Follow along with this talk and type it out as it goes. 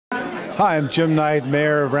Hi, I'm Jim Knight,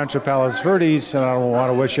 Mayor of Rancho Palos Verdes, and I want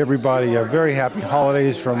to wish everybody a very happy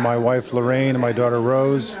holidays from my wife Lorraine and my daughter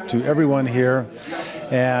Rose to everyone here.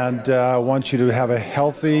 And I want you to have a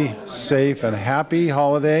healthy, safe, and happy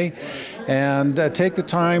holiday. And take the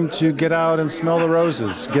time to get out and smell the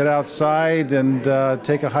roses. Get outside and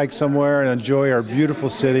take a hike somewhere and enjoy our beautiful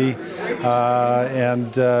city.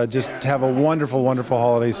 And just have a wonderful, wonderful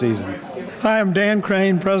holiday season. Hi, I'm Dan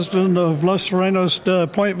Crane, president of Los Serenos de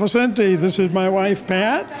Point Vicente. This is my wife,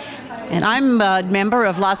 Pat. And I'm a member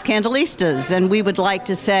of Las Candelistas, and we would like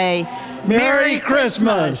to say Merry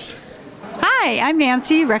Christmas! Hi, I'm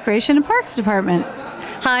Nancy, Recreation and Parks Department.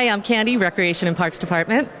 Hi, I'm Candy, Recreation and Parks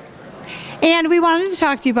Department. And we wanted to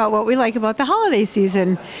talk to you about what we like about the holiday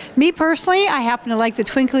season. Me personally, I happen to like the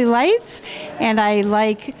twinkly lights, and I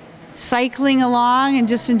like cycling along and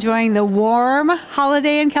just enjoying the warm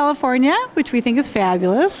holiday in California, which we think is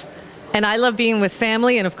fabulous. And I love being with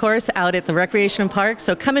family and, of course, out at the Recreation and Parks,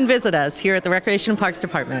 so come and visit us here at the Recreation and Parks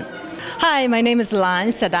Department. Hi, my name is Lan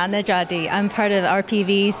Sadanajadi. I'm part of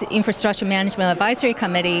RPV's Infrastructure Management Advisory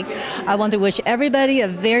Committee. I want to wish everybody a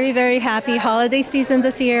very, very happy holiday season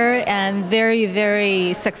this year and very,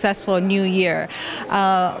 very successful new year.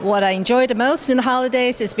 What I enjoy the most in the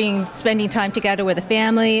holidays is spending time together with the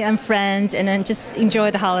family and friends, and then just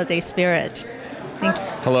enjoy the holiday spirit. Thank you.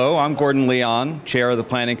 Hello, I'm Gordon Leon, Chair of the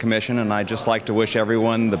Planning Commission, and I'd just like to wish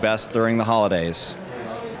everyone the best during the holidays.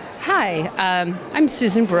 Hi, I'm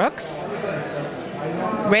Susan Brooks,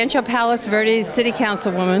 Rancho Palos Verdes City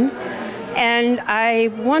Councilwoman, and I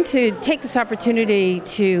want to take this opportunity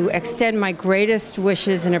to extend my greatest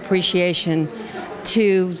wishes and appreciation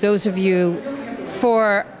to those of you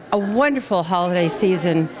for a wonderful holiday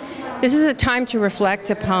season. This is a time to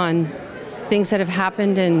reflect upon things that have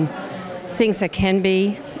happened and things that can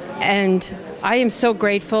be, and I am so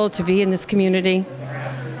grateful to be in this community,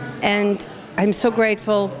 and I'm so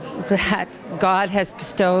grateful that God has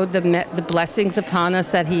bestowed the blessings upon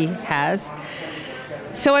us that He has.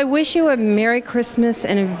 So I wish you a Merry Christmas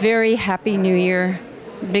and a very Happy New Year,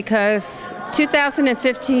 because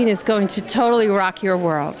 2015 is going to totally rock your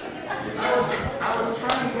world.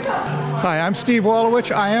 Hi, I'm Steve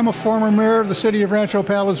Walowich. I am a former mayor of the city of Rancho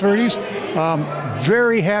Palos Verdes.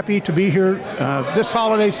 Very happy to be here this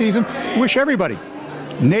holiday season. Wish everybody,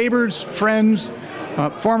 neighbors, friends,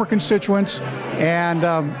 former constituents, and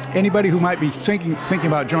anybody who might be thinking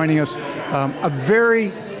about joining us, a very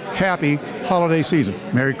happy holiday season.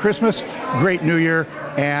 Merry Christmas, great New Year,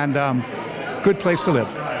 and good place to live.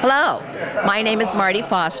 Hello, my name is Marty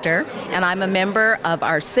Foster, and I'm a member of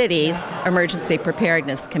our city's Emergency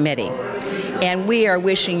Preparedness Committee. And we are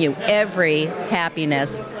wishing you every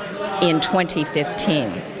happiness in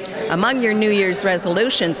 2015. Among your New Year's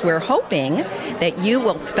resolutions, we're hoping that you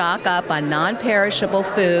will stock up on non-perishable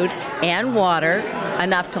food and water,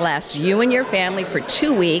 enough to last you and your family for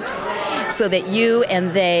 2 weeks, so that you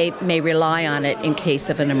and they may rely on it in case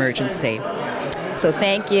of an emergency. So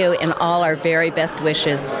thank you, and all our very best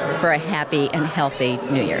wishes for a happy and healthy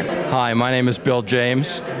New Year. Hi, my name is Bill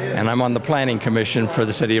James, and I'm on the Planning Commission for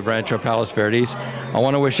the City of Rancho Palos Verdes. I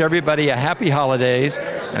want to wish everybody a happy holidays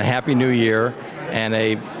and a happy New Year, and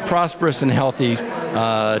a prosperous and healthy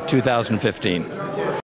 2015.